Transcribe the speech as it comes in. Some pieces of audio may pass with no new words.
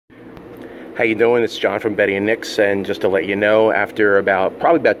How you doing? It's John from Betty and Nick's, and just to let you know, after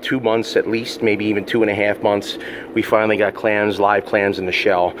probably about 2 months at least, maybe even 2.5 months, we finally got clams, live clams in the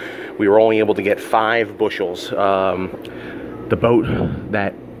shell. We were only able to get 5 bushels. The boat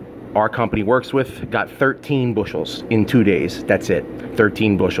that our company works with got 13 bushels in 2 days. That's it,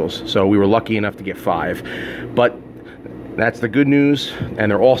 13 bushels. So we were lucky enough to get 5. But that's the good news, and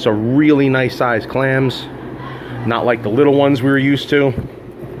they're also really nice sized clams, not like the little ones we were used to.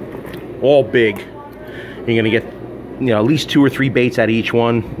 All big. You're gonna get, at least 2 or 3 baits at each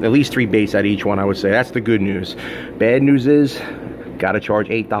one. At least 3 baits at each one, I would say. That's the good news. Bad news is, gotta charge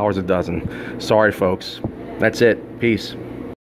 $8 a dozen. Sorry, folks. That's it. Peace.